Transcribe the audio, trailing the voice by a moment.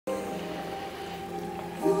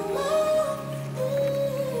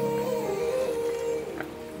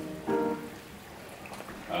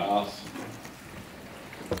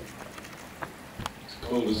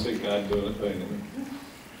at God doing a thing.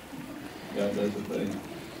 God does a thing.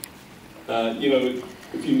 You know,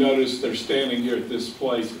 if you notice, they're standing here at this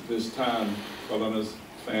place at this time, Philomeno's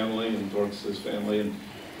family and Dorcas' family,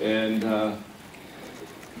 and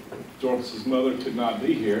Dorcas' mother could not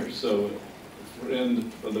be here, so a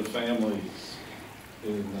friend of the family's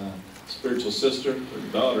spiritual sister, her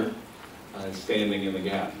daughter, is standing in the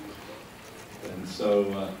gap. And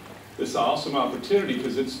so this is an awesome opportunity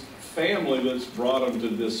because it's family that's brought them to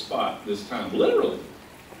this spot this time. Literally.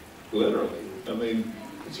 I mean,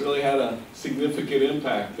 it's really had a significant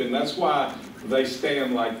impact, and that's why they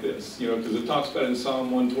stand like this, you know, because it talks about in Psalm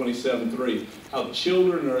 127:3 how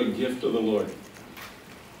children are a gift of the Lord.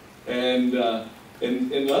 And the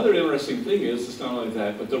other interesting thing is, it's not only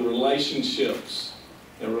that, but the relationships.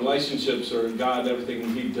 And relationships are God,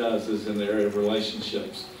 everything He does is in the area of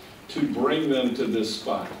relationships to bring them to this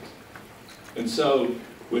spot. And so,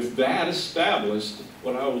 with that established,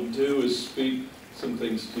 what I will do is speak some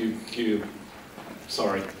things to you, Q.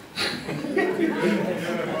 Sorry.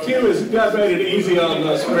 Q has not made it easy on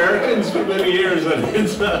us Americans for many years, and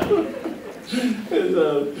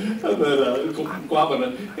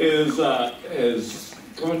Guavana is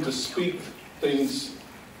going to speak things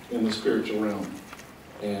in the spiritual realm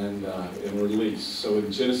and release. So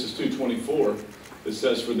in Genesis 2:24, it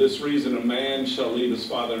says, "For this reason a man shall leave his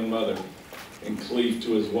father and mother and cleave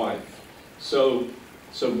to his wife." So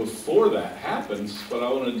before that happens, what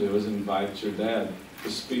I want to do is invite your dad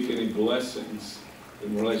to speak any blessings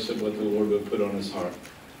in relationship with what the Lord would put on his heart.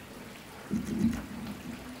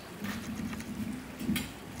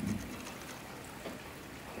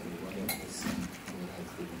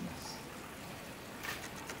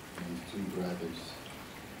 Brothers,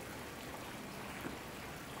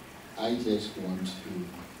 I just want to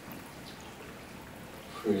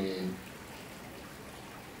pray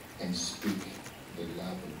and speak the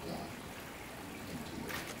love of God into you.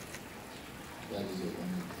 That is the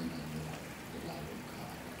only thing I know, the love of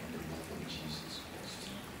God and the love of Jesus Christ.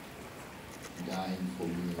 Dying for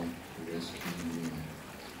me, rescuing me,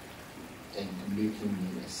 and making me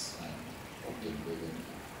a son of the living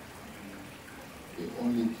God. The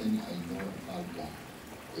only thing I know about God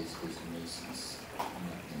is His mercies,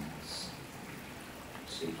 nothing else.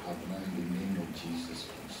 So Father, in the name of Jesus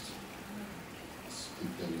Christ,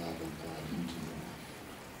 speak the love of God into your life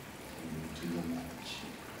and into your marriage.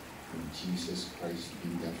 May Jesus Christ be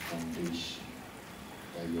that foundation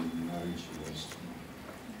that your marriage rests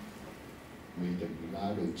on. May the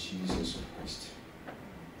blood of Jesus Christ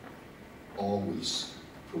always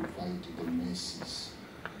provide the mercies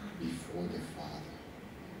before the Father,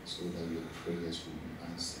 so that your prayers will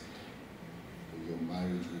be answered, your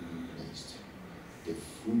marriage will be blessed, the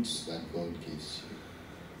fruits that God gives you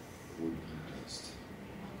will be blessed.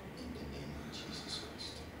 In the name of Jesus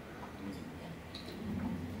Christ.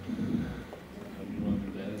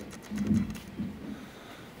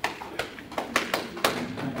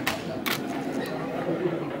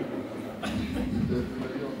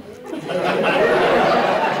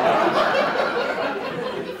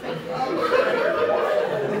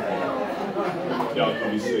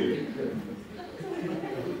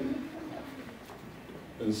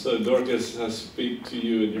 And so Dorcas, I speak to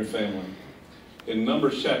you and your family. In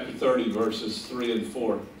Numbers chapter 30, verses 3 and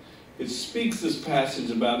 4, it speaks this passage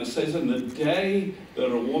about, it says, "In the day that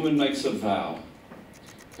a woman makes a vow,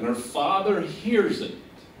 and her father hears it,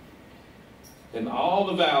 and all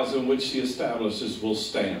the vows in which she establishes will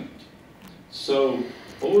stand." So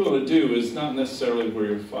what we want to do is not necessarily where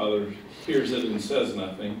your father hears it and says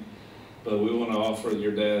nothing, but we want to offer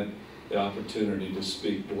your dad the opportunity to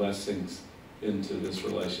speak blessings into this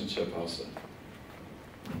relationship also.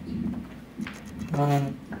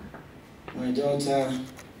 My daughter,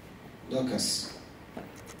 Dorcas,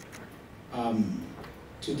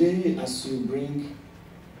 today as you bring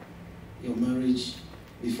your marriage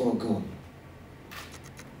before God,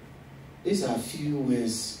 these are a few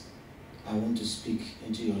words I want to speak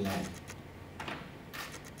into your life.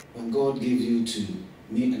 When God gave you to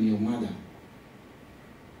me and your mother,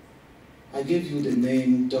 I gave you the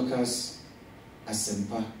name Dorcas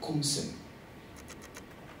Asempa Kumsen.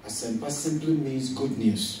 Asempa simply means good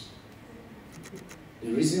news.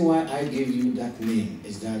 The reason why I gave you that name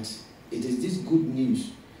is that it is this good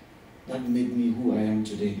news that made me who I am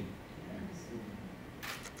today.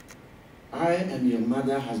 I and your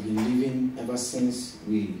mother have been living ever since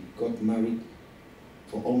we got married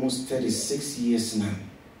for almost 36 years now.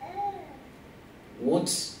 What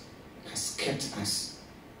has kept us?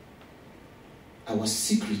 Our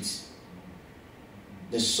secret,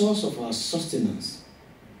 the source of our sustenance,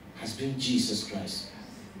 has been Jesus Christ.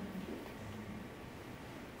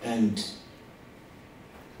 And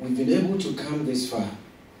we've been able to come this far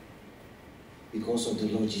because of the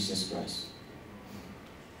Lord Jesus Christ.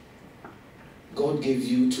 God gave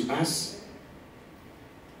you to us,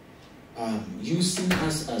 using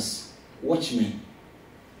us as watchmen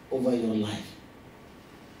over your life.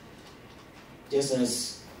 Just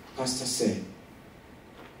as Pastor said,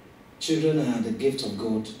 children are the gift of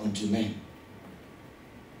God unto men.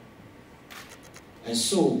 And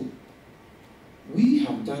so, we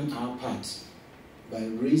have done our part by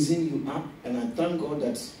raising you up, and I thank God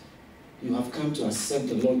that you have come to accept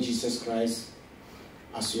the Lord Jesus Christ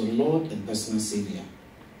as your Lord and personal Savior.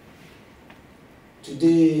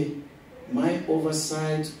 Today, my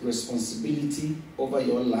oversight responsibility over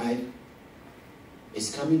your life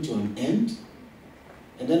is coming to an end,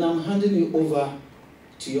 and then I'm handing you over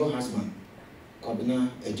to your husband,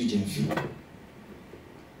 Kwabena Edujemfi.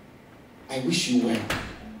 I wish you well.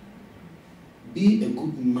 Be a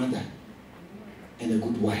good mother and a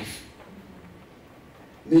good wife.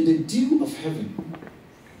 May the dew of heaven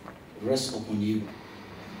rest upon you.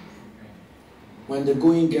 When the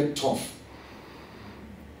going gets tough,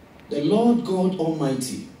 the Lord God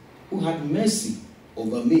Almighty, who had mercy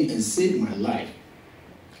over me and saved my life,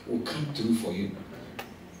 will come through for you.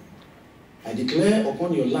 I declare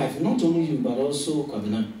upon your life, not only you, but also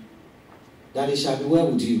Kwabena, that it shall be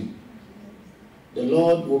well with you. The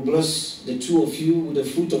Lord will bless the two of you with the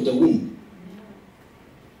fruit of the womb.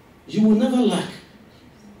 You will never lack,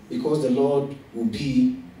 because the Lord will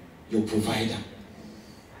be your provider.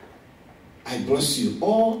 I bless you.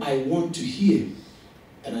 All I want to hear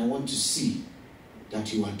and I want to see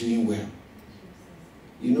that you are doing well.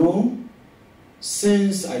 You know,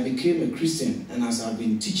 since I became a Christian and as I've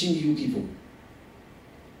been teaching you people,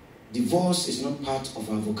 divorce is not part of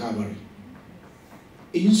our vocabulary.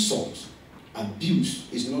 Insult,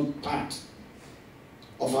 abuse is not part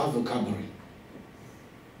of our vocabulary.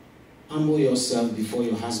 Humble yourself before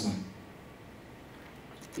your husband.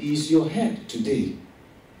 He is your head today.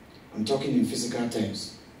 I'm talking in physical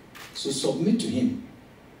terms. So submit to him.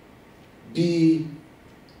 Be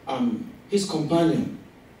his companion.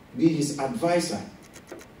 Be his advisor.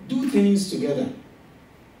 Do things together.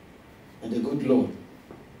 And the good Lord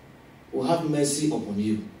will have mercy upon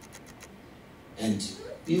you. And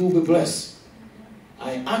you will be blessed.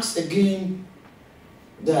 I ask again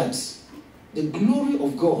that the glory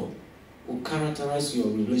of God will characterize your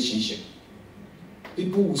relationship.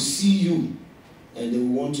 People will see you and they will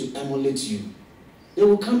want to emulate you. They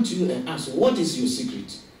will come to you and ask, what is your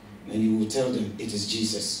secret? And you will tell them, it is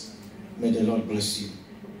Jesus. May the Lord bless you.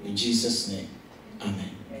 In Jesus' name,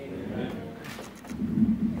 amen. Amen.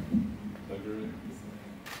 Agree.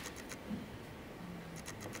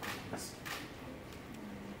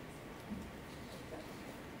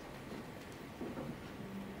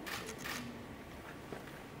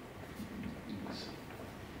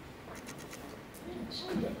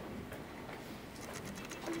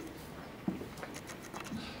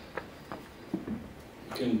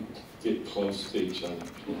 Can get close to each other.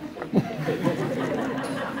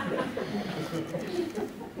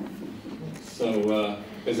 So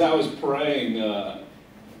as I was praying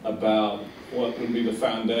about what would be the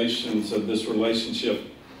foundations of this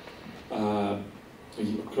relationship, of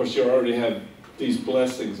course you already have these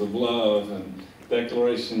blessings of love and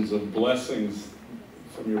declarations of blessings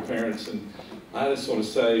from your parents, and I just want to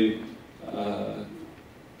say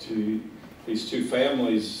to these two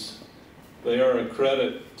families, they are a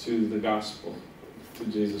credit to the gospel, to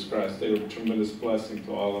Jesus Christ. They are a tremendous blessing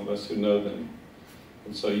to all of us who know them.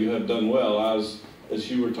 And so you have done well. As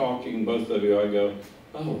you were talking, both of you, I go,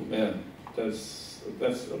 oh man, that's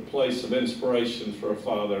a place of inspiration for a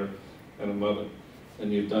father and a mother.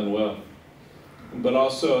 And you've done well. But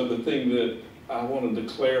also the thing that I want to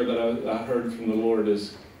declare that I heard from the Lord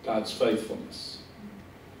is God's faithfulness.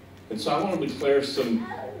 And so I want to declare some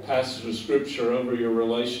passages of scripture over your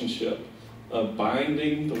relationship, of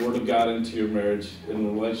binding the Word of God into your marriage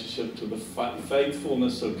in relationship to the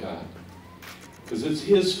faithfulness of God. Because it's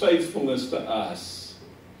His faithfulness to us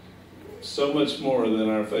so much more than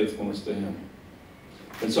our faithfulness to Him.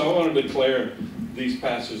 And so I want to declare these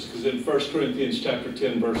passages, because in 1 Corinthians chapter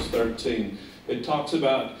 10, verse 13, it talks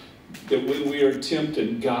about that when we are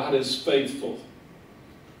tempted, God is faithful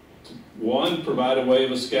to, one, provide a way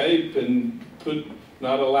of escape, and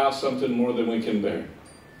not allow something more than we can bear.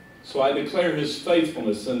 So I declare His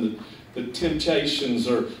faithfulness, and the temptations,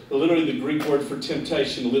 or literally the Greek word for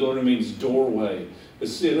temptation literally means doorway.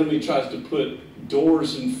 The enemy tries to put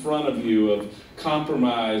doors in front of you of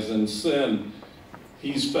compromise and sin.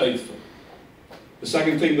 He's faithful. The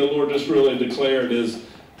second thing the Lord just really declared is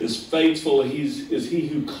As faithful is he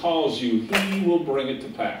who calls you, he will bring it to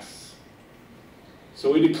pass.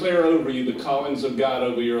 So we declare over you the callings of God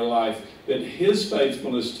over your life, that his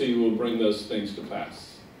faithfulness to you will bring those things to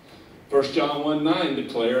pass. 1 John 1:9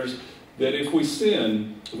 declares that if we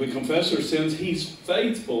sin, if we confess our sins, he's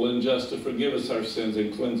faithful and just to forgive us our sins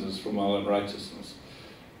and cleanse us from all unrighteousness.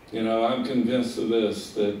 You know, I'm convinced of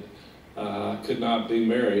this, that I could not be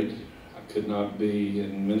married, I could not be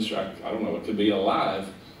in ministry, I don't know, I could be alive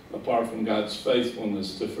apart from God's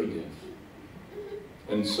faithfulness to forgive.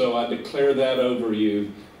 And so I declare that over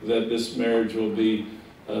you, that this marriage will be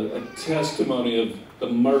a testimony of the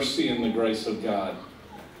mercy and the grace of God.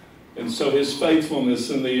 And so his faithfulness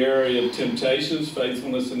in the area of temptations,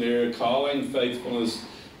 faithfulness in the area of calling, faithfulness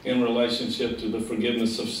in relationship to the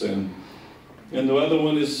forgiveness of sin. And the other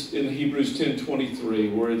one is in Hebrews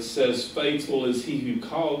 10:23, where it says, faithful is he who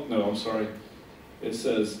called, it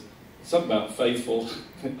says something about faithful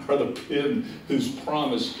are the men who's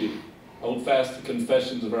promised you. Hold fast the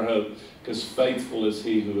confessions of our hope, because faithful is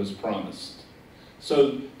he who has promised.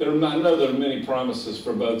 So I know there are many promises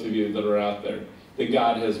for both of you that are out there that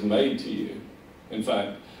God has made to you. In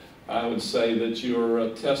fact, I would say that you're a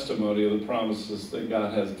testimony of the promises that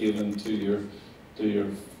God has given to your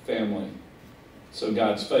family. So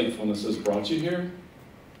God's faithfulness has brought you here,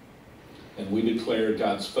 and we declare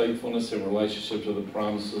God's faithfulness in relationship to the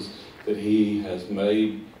promises that he has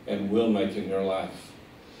made and will make in your life.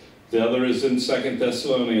 The other is in 2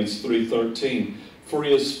 Thessalonians 3:13. For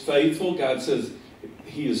he is faithful, God says,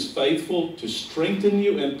 he is faithful to strengthen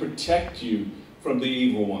you and protect you from the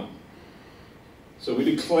evil one. So we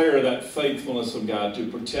declare that faithfulness of God to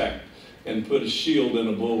protect and put a shield and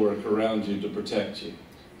a bulwark around you to protect you.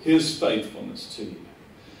 His faithfulness to you.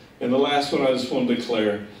 And the last one I just want to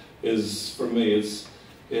declare is, for me, it's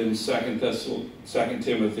in 2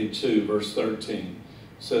 Timothy 2, verse 13.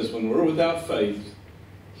 It says, when we're without faith,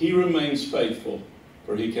 he remains faithful,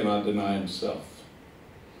 for he cannot deny himself.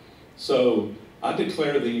 So I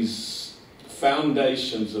declare these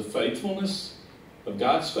foundations of faithfulness, of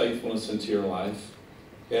God's faithfulness into your life.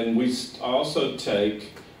 And we also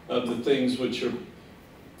take of the things which your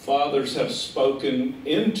fathers have spoken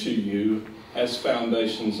into you as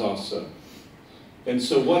foundations also. And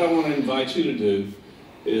so what I want to invite you to do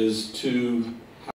is to